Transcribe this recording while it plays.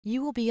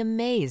You will be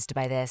amazed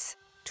by this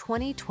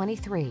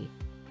 2023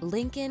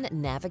 Lincoln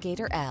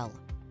Navigator L.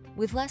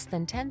 With less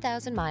than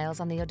 10,000 miles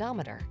on the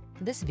odometer,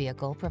 this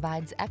vehicle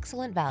provides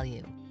excellent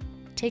value.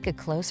 Take a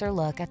closer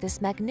look at this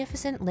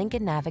magnificent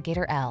Lincoln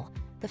Navigator L,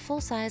 the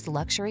full-size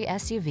luxury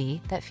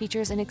SUV that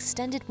features an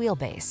extended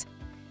wheelbase.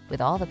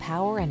 With all the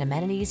power and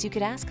amenities you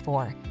could ask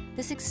for,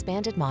 this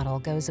expanded model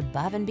goes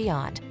above and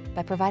beyond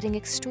by providing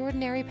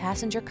extraordinary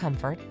passenger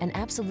comfort and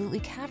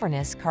absolutely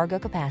cavernous cargo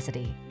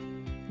capacity.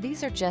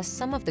 These are just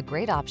some of the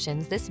great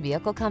options this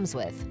vehicle comes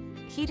with: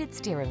 heated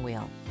steering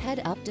wheel,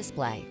 head-up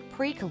display,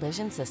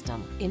 pre-collision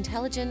system,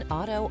 intelligent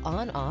auto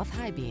on-off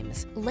high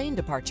beams, lane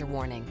departure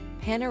warning,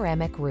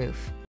 panoramic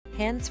roof,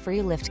 hands-free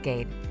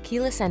liftgate,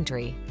 keyless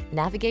entry,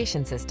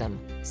 navigation system,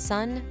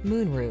 sun,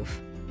 moonroof.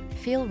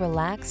 Feel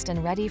relaxed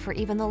and ready for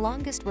even the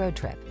longest road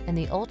trip and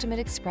the ultimate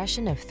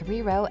expression of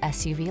three-row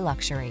SUV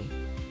luxury.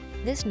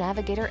 This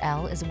Navigator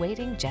L is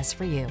waiting just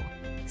for you.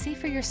 See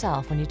for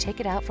yourself when you take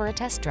it out for a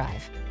test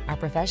drive. Our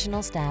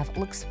professional staff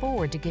looks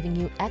forward to giving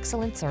you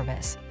excellent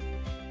service.